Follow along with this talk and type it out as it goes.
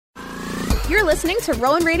You're listening to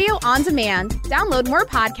Rowan Radio On Demand. Download more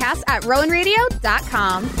podcasts at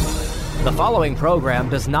rowanradio.com. The following program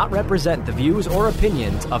does not represent the views or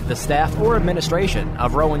opinions of the staff or administration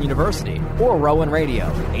of Rowan University or Rowan Radio,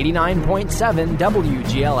 89.7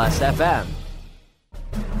 WGLS FM.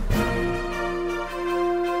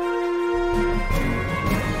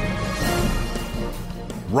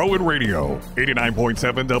 Rowan Radio,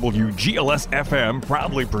 89.7 WGLS FM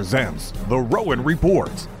proudly presents The Rowan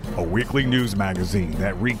Report, a weekly news magazine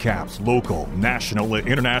that recaps local, national, and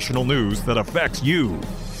international news that affects you.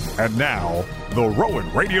 And now, the Rowan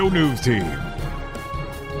Radio News Team.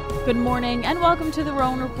 Good morning and welcome to the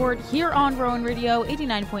Rowan Report here on Rowan Radio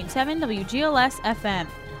 89.7 WGLS FM.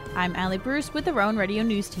 I'm Allie Bruce with the Rowan Radio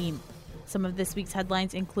News Team. Some of this week's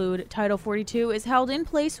headlines include Title 42 is held in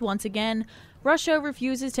place once again, Russia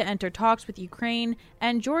refuses to enter talks with Ukraine,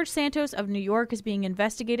 and George Santos of New York is being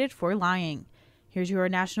investigated for lying. Here's your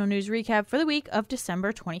national news recap for the week of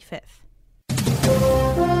December 25th.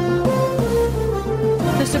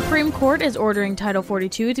 The Supreme Court is ordering Title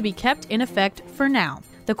 42 to be kept in effect for now.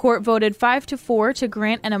 The court voted 5-4 to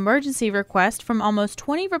grant an emergency request from almost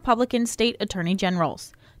 20 Republican state attorney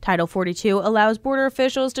generals. Title 42 allows border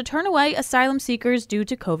officials to turn away asylum seekers due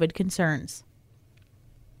to COVID concerns.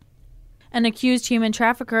 An accused human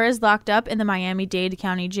trafficker is locked up in the Miami-Dade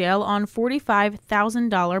County Jail on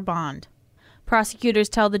 $45,000 bond. Prosecutors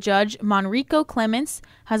tell the judge Monrico Clements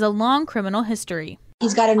has a long criminal history.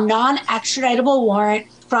 He's got a non-extraditable warrant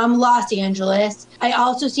from Los Angeles. I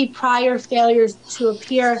also see prior failures to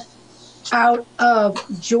appear out of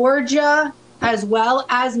Georgia as well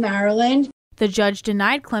as Maryland. The judge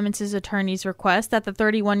denied Clements' attorney's request that the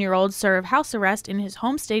 31-year-old serve house arrest in his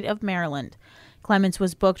home state of Maryland. Clements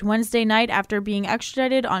was booked Wednesday night after being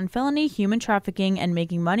extradited on felony human trafficking and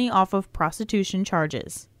making money off of prostitution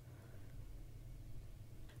charges.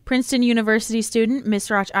 Princeton University student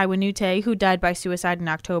Misrach Iwanute, who died by suicide in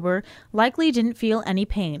October, likely didn't feel any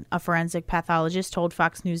pain, a forensic pathologist told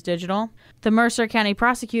Fox News Digital. The Mercer County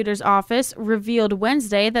Prosecutor's Office revealed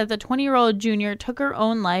Wednesday that the 20-year-old junior took her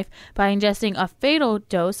own life by ingesting a fatal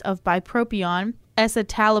dose of bupropion,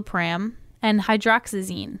 escitalopram, and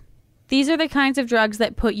hydroxyzine. These are the kinds of drugs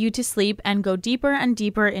that put you to sleep and go deeper and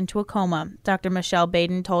deeper into a coma, Dr. Michelle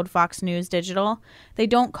Baden told Fox News Digital. They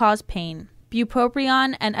don't cause pain.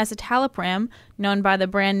 Bupropion and escitalopram, known by the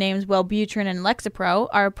brand names Wellbutrin and Lexapro,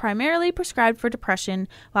 are primarily prescribed for depression,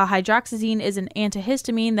 while hydroxyzine is an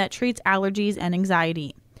antihistamine that treats allergies and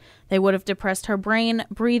anxiety. They would have depressed her brain,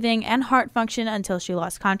 breathing, and heart function until she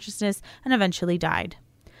lost consciousness and eventually died.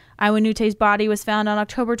 Iwanute's body was found on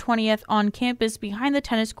October 20th on campus behind the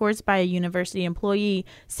tennis courts by a university employee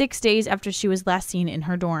 6 days after she was last seen in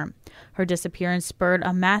her dorm. Her disappearance spurred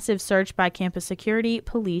a massive search by campus security,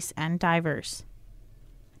 police, and divers.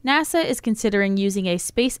 NASA is considering using a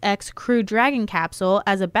SpaceX Crew Dragon capsule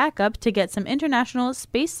as a backup to get some International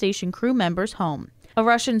Space Station crew members home. A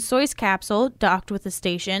Russian Soyuz capsule docked with the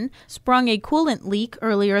station sprung a coolant leak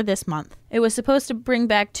earlier this month. It was supposed to bring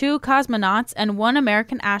back 2 cosmonauts and 1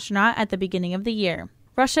 American astronaut at the beginning of the year.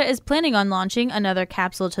 Russia is planning on launching another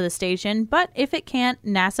capsule to the station, but if it can't,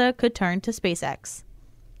 NASA could turn to SpaceX.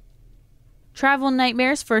 Travel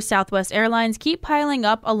nightmares for Southwest Airlines keep piling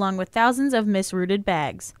up along with thousands of misrouted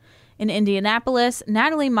bags. In Indianapolis,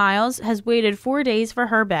 Natalie Miles has waited 4 days for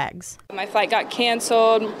her bags. My flight got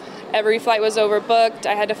canceled. Every flight was overbooked.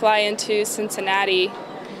 I had to fly into Cincinnati.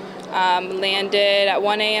 Landed at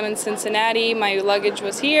 1 a.m. in Cincinnati. My luggage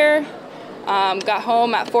was here. Got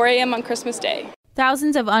home at 4 a.m. on Christmas Day.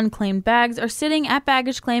 Thousands of unclaimed bags are sitting at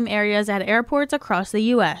baggage claim areas at airports across the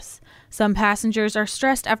U.S. Some passengers are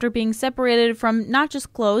stressed after being separated from not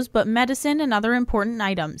just clothes, but medicine and other important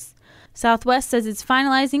items. Southwest says it's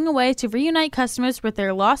finalizing a way to reunite customers with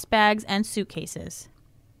their lost bags and suitcases.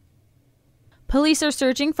 Police are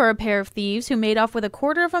searching for a pair of thieves who made off with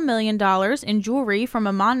 $250,000 in jewelry from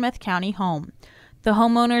a Monmouth County home. The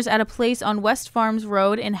homeowners at a place on West Farms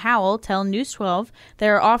Road in Howell tell News 12 they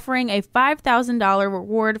are offering a $5,000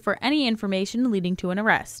 reward for any information leading to an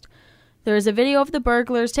arrest. There is a video of the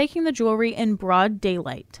burglars taking the jewelry in broad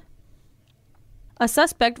daylight. A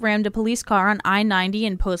suspect rammed a police car on I-90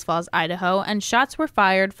 in Post Falls, Idaho, and shots were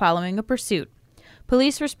fired following a pursuit.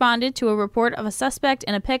 Police responded to a report of a suspect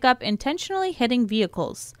in a pickup intentionally hitting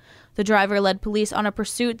vehicles. The driver led police on a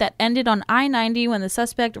pursuit that ended on I-90 when the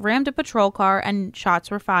suspect rammed a patrol car and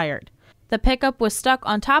shots were fired. The pickup was stuck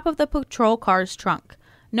on top of the patrol car's trunk.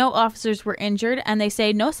 No officers were injured, and they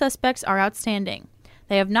say no suspects are outstanding.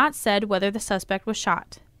 They have not said whether the suspect was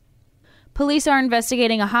shot. Police are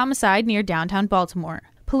investigating a homicide near downtown Baltimore.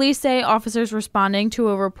 Police say officers responding to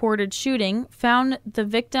a reported shooting found the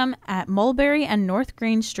victim at Mulberry and North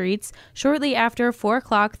Green Streets shortly after 4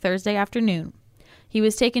 o'clock Thursday afternoon. He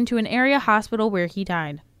was taken to an area hospital where he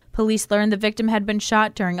died. Police learned the victim had been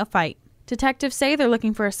shot during a fight. Detectives say they're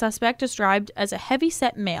looking for a suspect described as a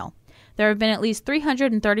heavy-set male. There have been at least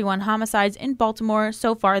 331 homicides in Baltimore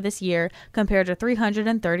so far this year, compared to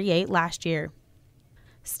 338 last year.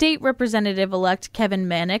 State Representative-elect Kevin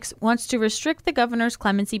Mannix wants to restrict the governor's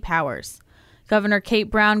clemency powers. Governor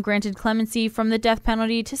Kate Brown granted clemency from the death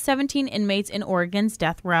penalty to 17 inmates in Oregon's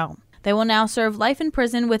death row. They will now serve life in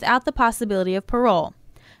prison without the possibility of parole.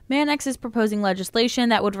 Mannix is proposing legislation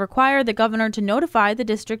that would require the governor to notify the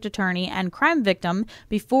district attorney and crime victim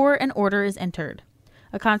before an order is entered.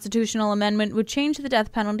 A constitutional amendment would change the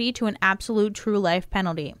death penalty to an absolute true life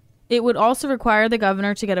penalty. It would also require the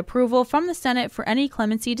governor to get approval from the Senate for any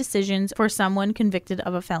clemency decisions for someone convicted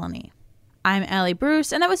of a felony. I'm Allie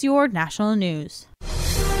Bruce, and that was your national news.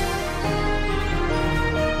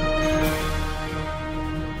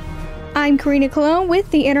 I'm Karina Colon with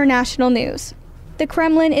the international news. The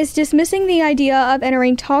Kremlin is dismissing the idea of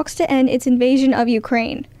entering talks to end its invasion of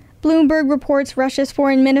Ukraine. Bloomberg reports Russia's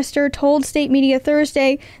foreign minister told state media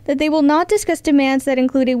Thursday that they will not discuss demands that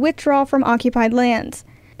include a withdrawal from occupied lands.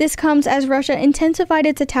 This comes as Russia intensified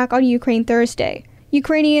its attack on Ukraine Thursday.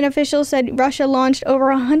 Ukrainian officials said Russia launched over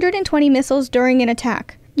 120 missiles during an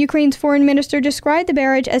attack. Ukraine's foreign minister described the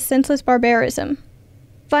barrage as senseless barbarism.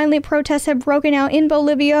 Violent protests have broken out in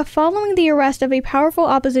Bolivia following the arrest of a powerful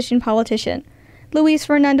opposition politician. Luis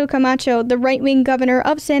Fernando Camacho, the right-wing governor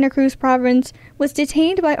of Santa Cruz province, was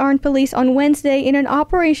detained by armed police on Wednesday in an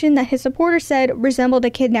operation that his supporters said resembled a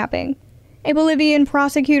kidnapping. A Bolivian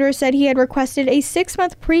prosecutor said he had requested a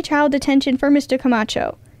 6-month pre-trial detention for Mr.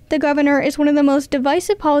 Camacho. The governor is one of the most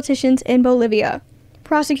divisive politicians in Bolivia.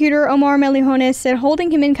 Prosecutor Omar Melijones said holding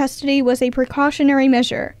him in custody was a precautionary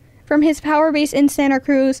measure. From his power base in Santa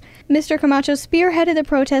Cruz, Mr. Camacho spearheaded the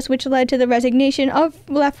protest which led to the resignation of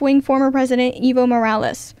left-wing former President Evo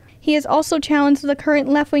Morales. He has also challenged the current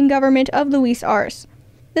left-wing government of Luis Arce.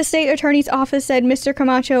 The state attorney's office said Mr.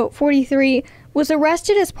 Camacho, 43, was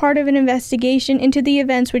arrested as part of an investigation into the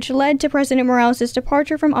events which led to President Morales'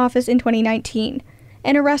 departure from office in 2019.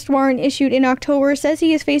 An arrest warrant issued in October says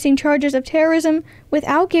he is facing charges of terrorism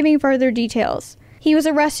without giving further details. He was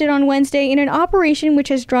arrested on Wednesday in an operation which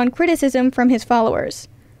has drawn criticism from his followers.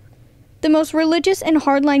 The most religious and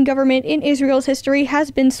hardline government in Israel's history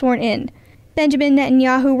has been sworn in. Benjamin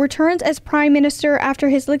Netanyahu returns as prime minister after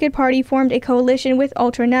his Likud party formed a coalition with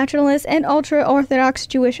ultra-nationalist and ultra-Orthodox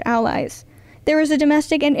Jewish allies. There is a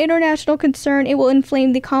domestic and international concern it will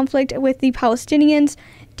inflame the conflict with the Palestinians,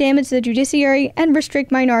 damage the judiciary, and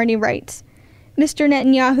restrict minority rights. Mr.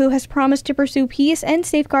 Netanyahu has promised to pursue peace and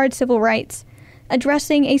safeguard civil rights.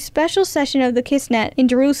 Addressing a special session of the Knesset in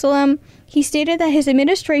Jerusalem, he stated that his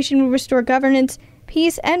administration will restore governance,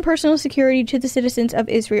 peace, and personal security to the citizens of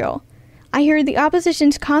Israel. I hear the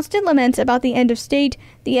opposition's constant laments about the end of state,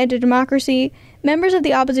 the end of democracy. Members of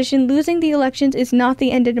the opposition losing the elections is not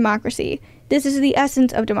the end of democracy. This is the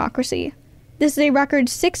essence of democracy. This is a record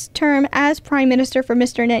 6th term as prime minister for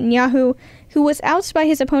Mr. Netanyahu, who was ousted by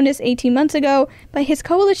his opponents 18 months ago, but his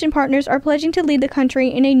coalition partners are pledging to lead the country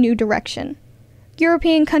in a new direction.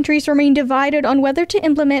 European countries remain divided on whether to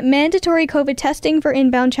implement mandatory COVID testing for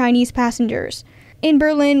inbound Chinese passengers. In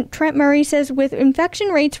Berlin, Trent Murray says with infection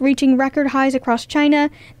rates reaching record highs across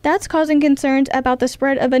China, that's causing concerns about the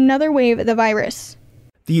spread of another wave of the virus.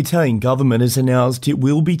 The Italian government has announced it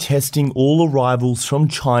will be testing all arrivals from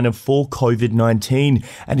China for COVID-19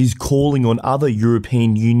 and is calling on other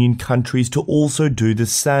European Union countries to also do the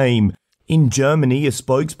same. In Germany, a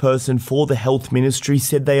spokesperson for the health ministry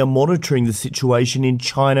said they are monitoring the situation in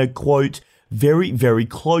China, quote, very, very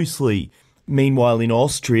closely. Meanwhile, in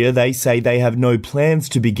Austria, they say they have no plans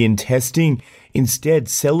to begin testing, instead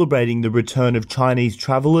celebrating the return of Chinese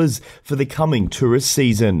travellers for the coming tourist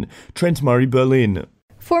season. Trent Murray, Berlin.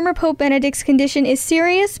 Former Pope Benedict's condition is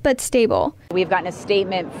serious but stable. We've gotten a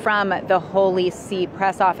statement from the Holy See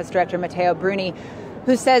Press Office Director Matteo Bruni,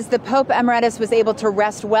 who says the Pope Emeritus was able to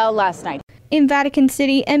rest well last night. In Vatican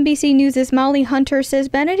City, NBC News' Molly Hunter says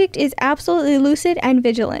Benedict is absolutely lucid and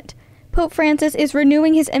vigilant. Pope Francis is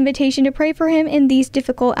renewing his invitation to pray for him in these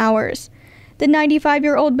difficult hours. The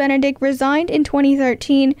 95-year-old Benedict resigned in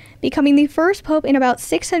 2013, becoming the first pope in about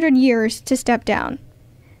 600 years to step down.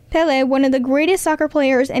 Pelé, one of the greatest soccer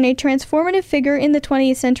players and a transformative figure in the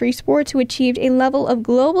 20th century sports who achieved a level of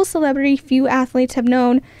global celebrity few athletes have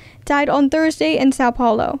known, died on Thursday in Sao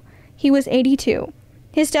Paulo. He was 82.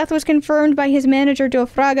 His death was confirmed by his manager, Joe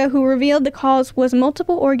Fraga, who revealed the cause was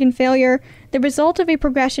multiple organ failure, the result of a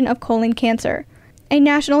progression of colon cancer. A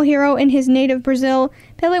national hero in his native Brazil,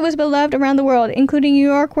 Pele was beloved around the world, including New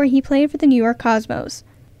York, where he played for the New York Cosmos.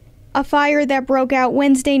 A fire that broke out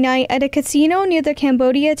Wednesday night at a casino near the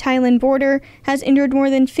Cambodia-Thailand border has injured more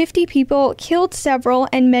than 50 people, killed several,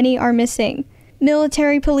 and many are missing.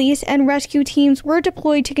 Military, police, and rescue teams were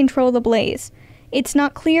deployed to control the blaze. It's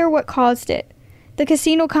not clear what caused it. The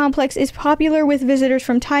casino complex is popular with visitors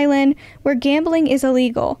from Thailand, where gambling is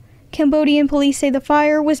illegal. Cambodian police say the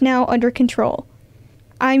fire was now under control.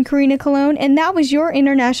 I'm Karina Colon, and that was your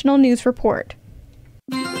International News Report.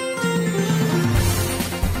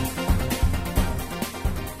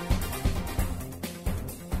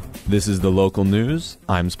 This is the local news.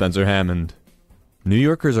 I'm Spencer Hammond. New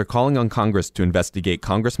Yorkers are calling on Congress to investigate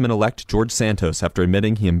Congressman-elect George Santos after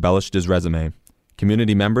admitting he embellished his resume.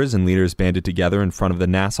 Community members and leaders banded together in front of the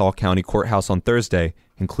Nassau County Courthouse on Thursday,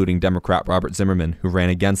 including Democrat Robert Zimmerman, who ran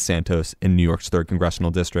against Santos in New York's 3rd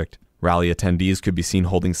Congressional District. Rally attendees could be seen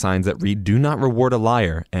holding signs that read, "Do not reward a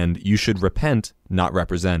liar," and "You should repent, not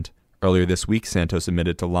represent." Earlier this week, Santos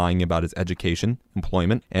admitted to lying about his education,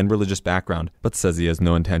 employment, and religious background, but says he has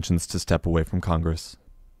no intentions to step away from Congress.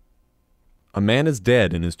 A man is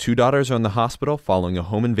dead and his 2 daughters are in the hospital following a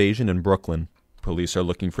home invasion in Brooklyn. Police are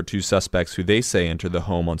looking for 2 suspects who they say entered the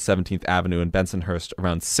home on 17th Avenue in Bensonhurst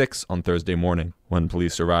around 6 on Thursday morning. When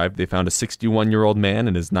police arrived, they found a 61-year-old man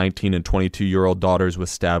and his 19 and 22-year-old daughters with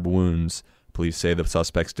stab wounds. Police say the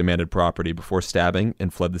suspects demanded property before stabbing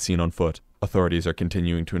and fled the scene on foot. Authorities are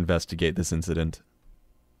continuing to investigate this incident.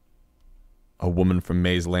 A woman from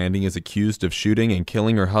Mays Landing is accused of shooting and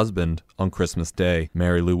killing her husband on Christmas Day.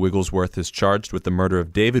 Mary Lou Wigglesworth is charged with the murder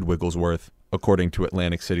of David Wigglesworth, according to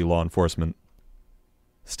Atlantic City law enforcement.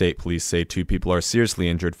 State police say 2 people are seriously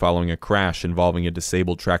injured following a crash involving a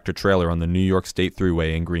disabled tractor-trailer on the New York State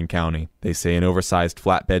Thruway in Greene County. They say an oversized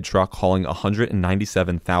flatbed truck hauling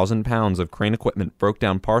 197,000 pounds of crane equipment broke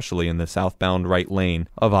down partially in the southbound right lane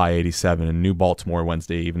of I-87 in New Baltimore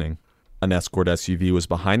Wednesday evening. An Escort SUV was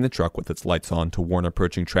behind the truck with its lights on to warn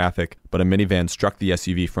approaching traffic, but a minivan struck the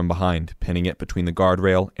SUV from behind, pinning it between the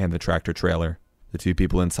guardrail and the tractor-trailer. The 2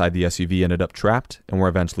 people inside the SUV ended up trapped and were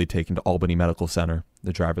eventually taken to Albany Medical Center.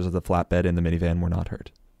 The drivers of the flatbed and the minivan were not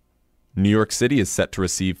hurt. New York City is set to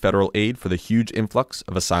receive federal aid for the huge influx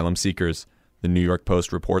of asylum seekers. The New York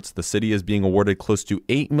Post reports the city is being awarded close to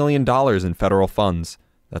 $8 million in federal funds.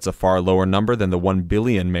 That's a far lower number than the $1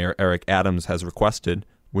 billion Mayor Eric Adams has requested,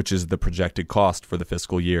 which is the projected cost for the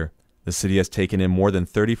fiscal year. The city has taken in more than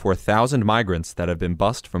 34,000 migrants that have been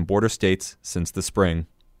bused from border states since the spring.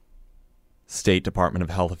 State Department of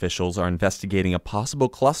Health officials are investigating a possible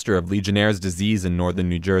cluster of Legionnaire's disease in northern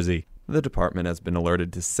New Jersey. The department has been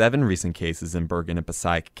alerted to 7 recent cases in Bergen and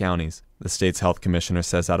Passaic counties. The state's health commissioner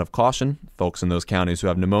says out of caution, folks in those counties who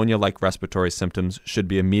have pneumonia-like respiratory symptoms should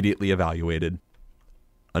be immediately evaluated.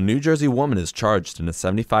 A New Jersey woman is charged in a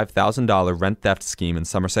 $75,000 rent theft scheme in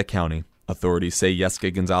Somerset County. Authorities say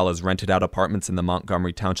Yeska Gonzalez rented out apartments in the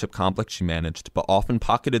Montgomery Township complex she managed, but often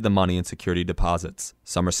pocketed the money in security deposits.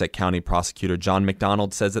 Somerset County prosecutor John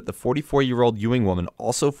McDonald says that the 44-year-old Ewing woman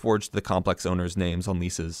also forged the complex owners' names on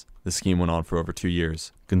leases. The scheme went on for over 2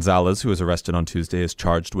 years. Gonzalez, who was arrested on Tuesday, is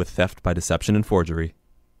charged with theft by deception and forgery.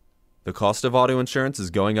 The cost of auto insurance is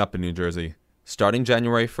going up in New Jersey. Starting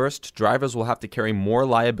January 1st, drivers will have to carry more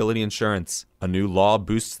liability insurance. A new law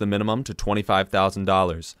boosts the minimum to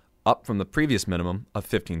 $25,000. Up from the previous minimum of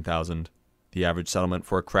 $15,000. The average settlement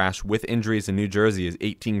for a crash with injuries in New Jersey is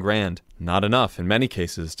 $18,000. Not enough in many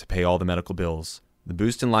cases to pay all the medical bills. The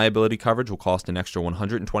boost in liability coverage will cost an extra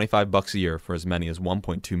 $125 a year for as many as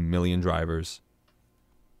 1.2 million drivers.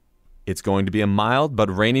 It's going to be a mild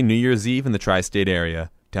but rainy New Year's Eve in the tri-state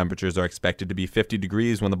area. Temperatures are expected to be 50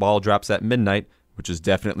 degrees when the ball drops at midnight, which is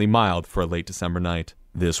definitely mild for a late December night.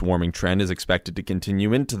 This warming trend is expected to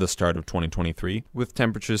continue into the start of 2023, with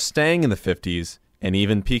temperatures staying in the 50s and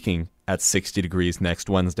even peaking at 60 degrees next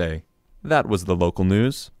Wednesday. That was the local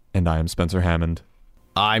news, and I am Spencer Hammond.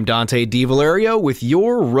 I'm Dante DiValerio with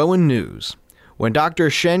your Rowan News. When Dr.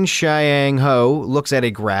 Shen Xiang Ho looks at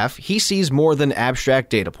a graph, he sees more than abstract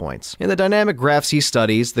data points. In the dynamic graphs he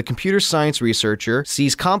studies, the computer science researcher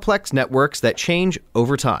sees complex networks that change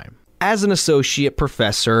over time. As an associate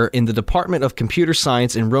professor in the Department of Computer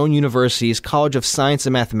Science in Rowan University's College of Science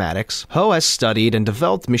and Mathematics, Ho has studied and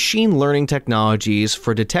developed machine learning technologies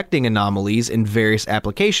for detecting anomalies in various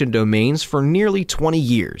application domains for nearly 20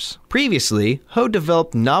 years. Previously, Ho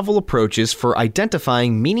developed novel approaches for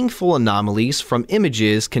identifying meaningful anomalies from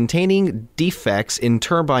images containing defects in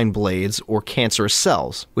turbine blades or cancerous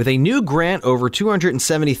cells. With a new grant over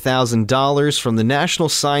 $270,000 from the National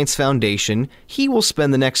Science Foundation, he will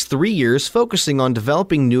spend the next 3 years focusing on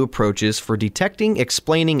developing new approaches for detecting,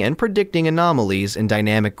 explaining, and predicting anomalies in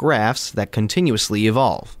dynamic graphs that continuously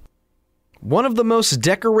evolve. One of the most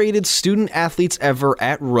decorated student athletes ever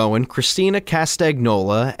at Rowan, Christina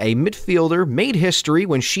Castagnola, a midfielder, made history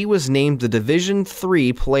when she was named the Division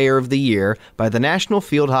III Player of the Year by the National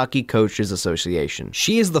Field Hockey Coaches Association.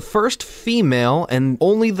 She is the first female and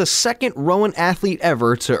only the second Rowan athlete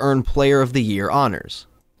ever to earn Player of the Year honors.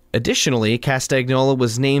 Additionally, Castagnola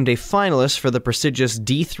was named a finalist for the prestigious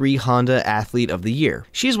D3 Honda Athlete of the Year.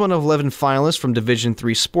 She's one of 11 finalists from Division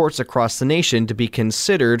III sports across the nation to be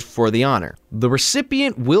considered for the honor. The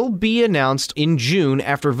recipient will be announced in June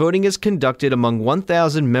after voting is conducted among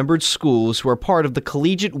 1,000 membered schools who are part of the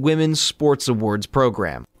Collegiate Women's Sports Awards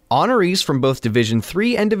program. Honorees from both Division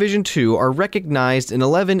III and Division II are recognized in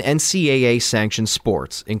 11 NCAA-sanctioned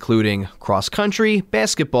sports, including cross-country,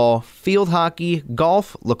 basketball, field hockey,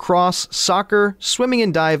 golf, lacrosse, soccer, swimming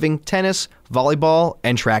and diving, tennis, volleyball,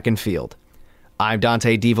 and track and field. I'm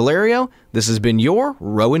Dante DiValerio. This has been your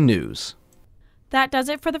Rowan News. That does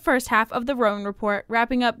it for the first half of the Rowan Report,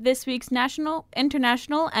 wrapping up this week's national,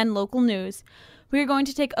 international, and local news. We are going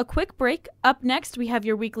to take a quick break. Up next, we have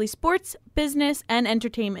your weekly sports, business, and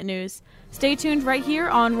entertainment news. Stay tuned right here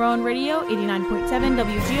on Rowan Radio 89.7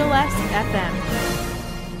 WGLS FM.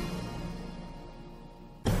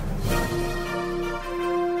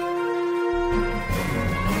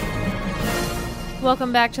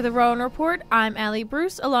 Welcome back to the Rowan Report. I'm Allie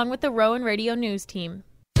Bruce, along with the Rowan Radio News team.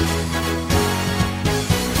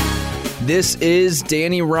 This is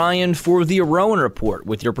Danny Ryan for the Rowan Report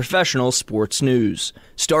with your professional sports news.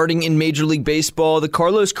 Starting in Major League Baseball, the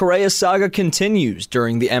Carlos Correa saga continues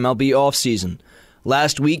during the MLB offseason.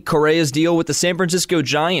 Last week, Correa's deal with the San Francisco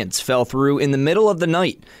Giants fell through in the middle of the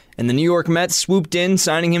night, and the New York Mets swooped in,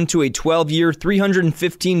 signing him to a 12-year,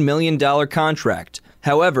 $315 million contract.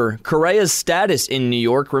 However, Correa's status in New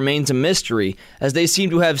York remains a mystery, as they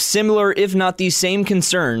seem to have similar, if not the same,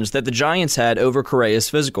 concerns that the Giants had over Correa's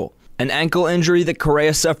physical. An ankle injury that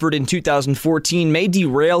Correa suffered in 2014 may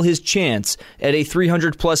derail his chance at a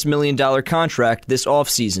 $300+ million contract this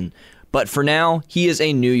offseason. But for now, he is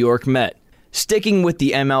a New York Met. Sticking with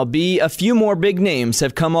the MLB, a few more big names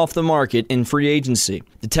have come off the market in free agency.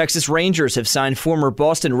 The Texas Rangers have signed former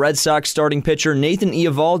Boston Red Sox starting pitcher Nathan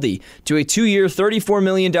Eovaldi to a 2-year, $34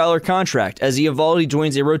 million contract as Eovaldi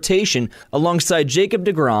joins a rotation alongside Jacob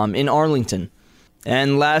deGrom in Arlington.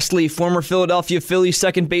 And lastly, former Philadelphia Phillies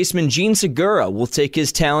second baseman Jean Segura will take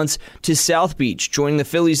his talents to South Beach, joining the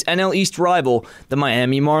Phillies' NL East rival, the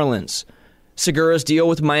Miami Marlins. Segura's deal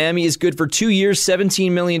with Miami is good for 2 years,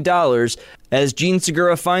 $17 million, as Jean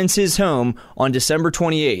Segura finds his home on December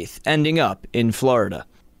 28th, ending up in Florida.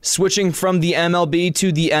 Switching from the MLB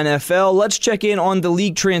to the NFL, let's check in on the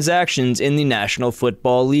league transactions in the National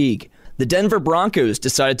Football League. The Denver Broncos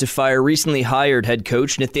decided to fire recently hired head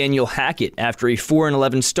coach Nathaniel Hackett after a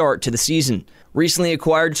 4-11 start to the season. Recently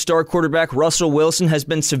acquired star quarterback Russell Wilson has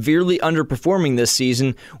been severely underperforming this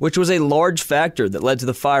season, which was a large factor that led to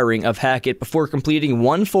the firing of Hackett before completing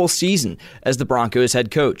one full season as the Broncos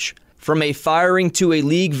head coach. From a firing to a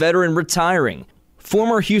league veteran retiring,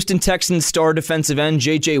 former Houston Texans star defensive end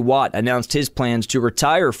J.J. Watt announced his plans to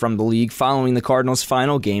retire from the league following the Cardinals'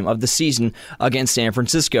 final game of the season against San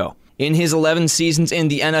Francisco. In his 11 seasons in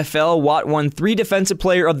the NFL, Watt won 3 Defensive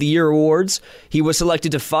Player of the Year awards. He was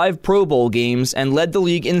selected to 5 Pro Bowl games and led the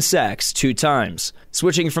league in sacks 2 times.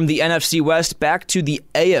 Switching from the NFC West back to the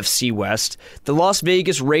AFC West, the Las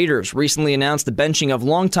Vegas Raiders recently announced the benching of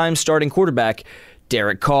longtime starting quarterback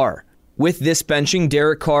Derek Carr. With this benching,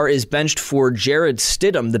 Derek Carr is benched for Jared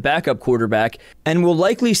Stidham, the backup quarterback, and will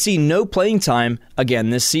likely see no playing time again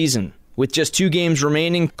this season. With just 2 games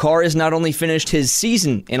remaining, Carr has not only finished his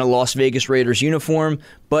season in a Las Vegas Raiders uniform,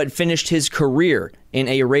 but finished his career in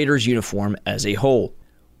a Raiders uniform as a whole.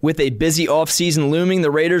 With a busy offseason looming,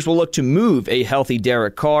 the Raiders will look to move a healthy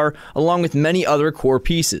Derek Carr, along with many other core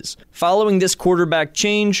pieces. Following this quarterback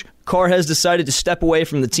change, Carr has decided to step away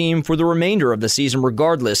from the team for the remainder of the season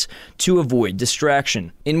regardless, to avoid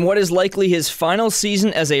distraction. In what is likely his final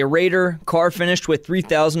season as a Raider, Carr finished with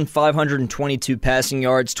 3,522 passing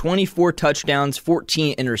yards, 24 touchdowns,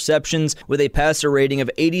 14 interceptions, with a passer rating of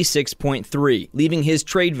 86.3, leaving his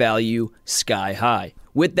trade value sky high.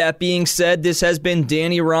 With that being said, this has been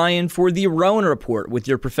Danny Ryan for the Rowan Report with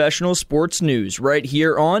your professional sports news right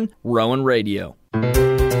here on Rowan Radio.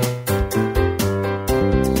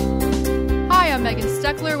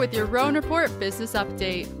 with your Rowan Report business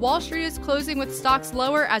update. Wall Street is closing with stocks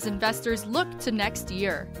lower as investors look to next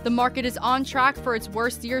year. The market is on track for its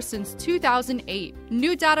worst year since 2008.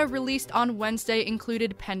 New data released on Wednesday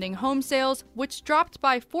included pending home sales, which dropped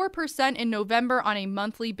by 4% in November on a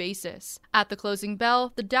monthly basis. At the closing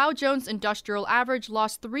bell, the Dow Jones Industrial Average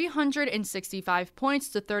lost 365 points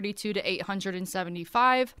to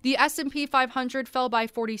 32,875. The S&P 500 fell by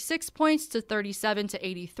 46 points to 37 to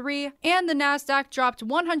 83, and the Nasdaq dropped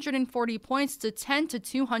 140 points to 10 to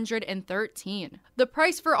 213. The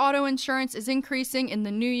price for auto insurance is increasing in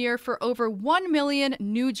the new year for over 1 million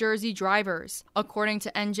New Jersey drivers. According to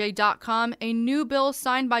NJ.com, a new bill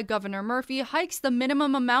signed by Governor Murphy hikes the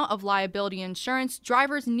minimum amount of liability insurance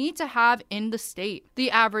drivers need to have in the state.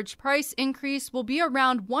 The average price increase will be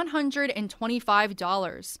around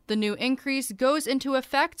 $125. The new increase goes into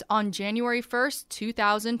effect on January 1st,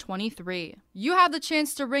 2023. You have the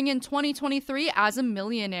chance to ring in 2023 as a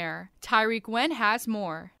millionaire. Tyreek Wen has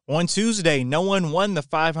more. On Tuesday, no one won the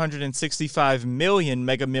 $565 million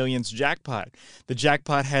Mega Millions jackpot. The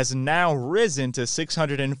jackpot has now risen to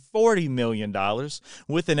 $640 million,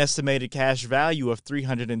 with an estimated cash value of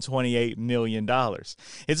 $328 million.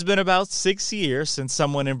 It's been about 6 years since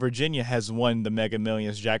someone in Virginia has won the Mega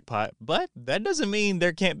Millions jackpot, but that doesn't mean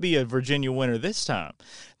there can't be a Virginia winner this time.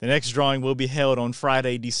 The next drawing will be held on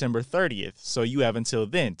Friday, December 30th, so you have until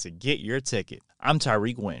then to get your ticket. I'm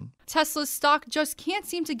Tyreek Wynn. Tesla's stock just can't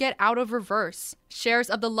seem to get out of reverse. Shares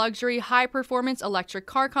of the luxury high-performance electric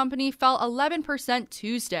car company fell 11%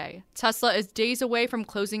 Tuesday. Tesla is days away from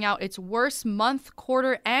closing out its worst month,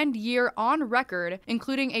 quarter, and year on record,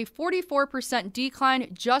 including a 44% decline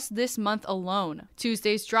just this month alone.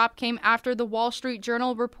 Tuesday's drop came after the Wall Street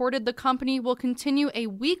Journal reported the company will continue a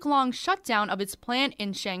week-long shutdown of its plant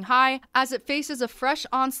in Shanghai as it faces a fresh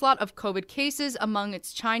onslaught of COVID cases among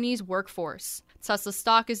its Chinese workforce. Tesla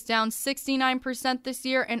stock is down 69% this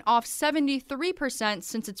year and off 73%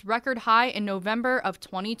 since its record high in November of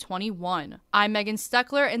 2021. I'm Megan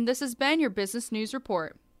Steckler, and this has been your Business News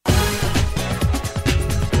Report.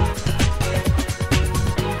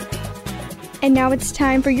 And now it's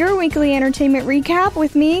time for your weekly entertainment recap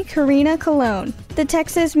with me, Karina Colon. The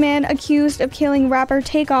Texas man accused of killing rapper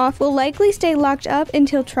Takeoff will likely stay locked up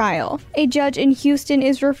until trial. A judge in Houston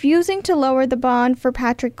is refusing to lower the bond for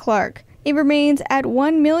Patrick Clark. It remains at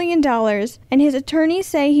 $1 million, and his attorneys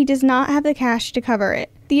say he does not have the cash to cover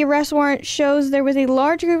it. The arrest warrant shows there was a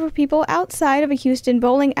large group of people outside of a Houston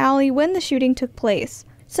bowling alley when the shooting took place.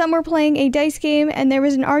 Some were playing a dice game, and there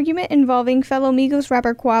was an argument involving fellow Migos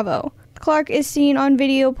rapper Quavo. Clark is seen on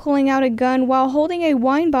video pulling out a gun while holding a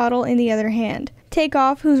wine bottle in the other hand.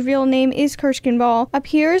 Takeoff, whose real name is Kirschenball,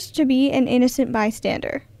 appears to be an innocent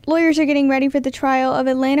bystander. Lawyers are getting ready for the trial of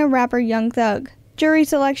Atlanta rapper Young Thug. Jury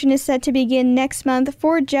selection is set to begin next month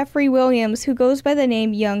for Jeffrey Williams, who goes by the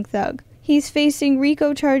name Young Thug. He's facing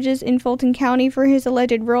RICO charges in Fulton County for his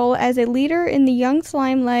alleged role as a leader in the Young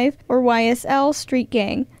Slime Life, or YSL, street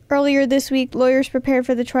gang. Earlier this week, lawyers prepared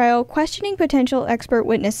for the trial, questioning potential expert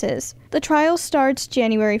witnesses. The trial starts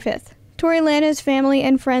January 5th. Tory Lanez family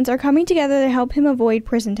and friends are coming together to help him avoid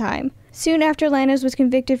prison time. Soon after Lanez was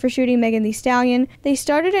convicted for shooting Megan Thee Stallion, they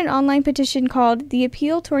started an online petition called the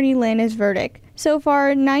Appeal Tory Lanez Verdict. So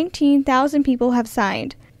far, 19,000 people have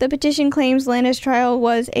signed. The petition claims Lanez's trial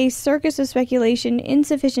was a circus of speculation,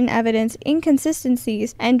 insufficient evidence,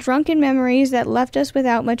 inconsistencies, and drunken memories that left us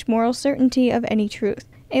without much moral certainty of any truth.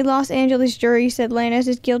 A Los Angeles jury said Lanez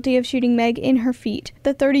is guilty of shooting Meg in her feet.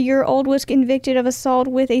 The 30-year-old was convicted of assault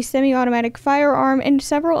with a semi-automatic firearm and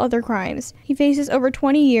several other crimes. He faces over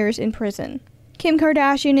 20 years in prison. Kim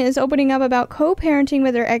Kardashian is opening up about co-parenting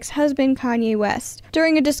with her ex-husband Kanye West.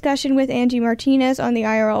 During a discussion with Angie Martinez on the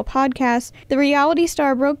IRL podcast, the reality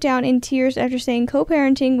star broke down in tears after saying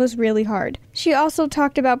co-parenting was really hard. She also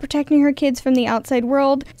talked about protecting her kids from the outside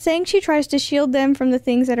world, saying she tries to shield them from the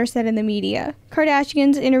things that are said in the media.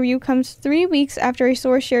 Kardashian's interview comes 3 weeks after a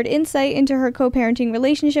source shared insight into her co-parenting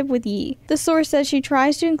relationship with Ye. The source says she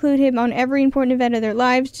tries to include him on every important event of their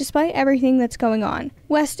lives, despite everything that's going on.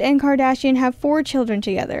 West and Kardashian have 4 children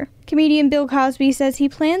together. Comedian Bill Cosby says he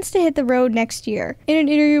plans to hit the road next year. In an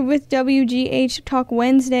interview with WGH Talk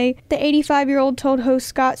Wednesday, the 85-year-old told host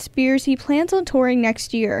Scott Spears he plans on touring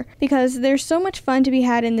next year because there's so much fun to be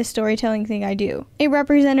had in this storytelling thing I do. A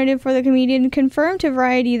representative for the comedian confirmed to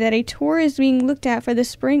Variety that a tour is being looked at for the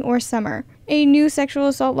spring or summer. A new sexual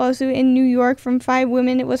assault lawsuit in New York from 5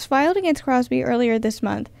 women was filed against Crosby earlier this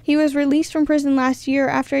month. He was released from prison last year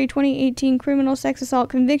after a 2018 criminal sex assault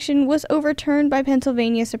conviction was overturned by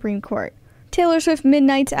Pennsylvania Supreme Court. Taylor Swift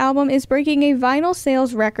Midnight's album is breaking a vinyl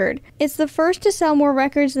sales record. It's the first to sell more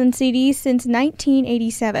records than CDs since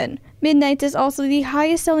 1987. Midnights is also the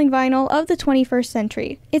highest-selling vinyl of the 21st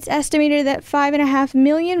century. It's estimated that 5.5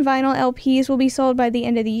 million vinyl LPs will be sold by the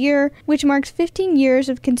end of the year, which marks 15 years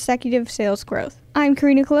of consecutive sales growth. I'm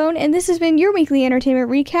Karina Colon, and this has been your weekly entertainment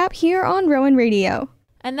recap here on Rowan Radio.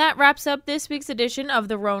 And that wraps up this week's edition of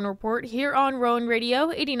the Rowan Report here on Rowan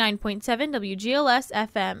Radio 89.7 WGLS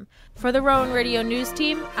FM. For the Rowan Radio News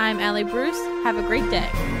Team, I'm Allie Bruce. Have a great day.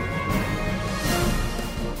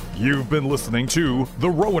 You've been listening to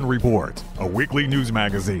The Rowan Report, a weekly news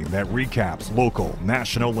magazine that recaps local,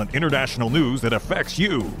 national, and international news that affects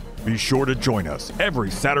you. Be sure to join us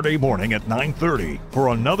every Saturday morning at 9:30 for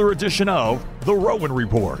another edition of The Rowan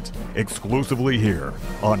Report, exclusively here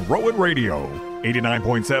on Rowan Radio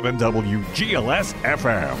 89.7 WGLS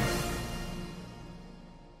FM.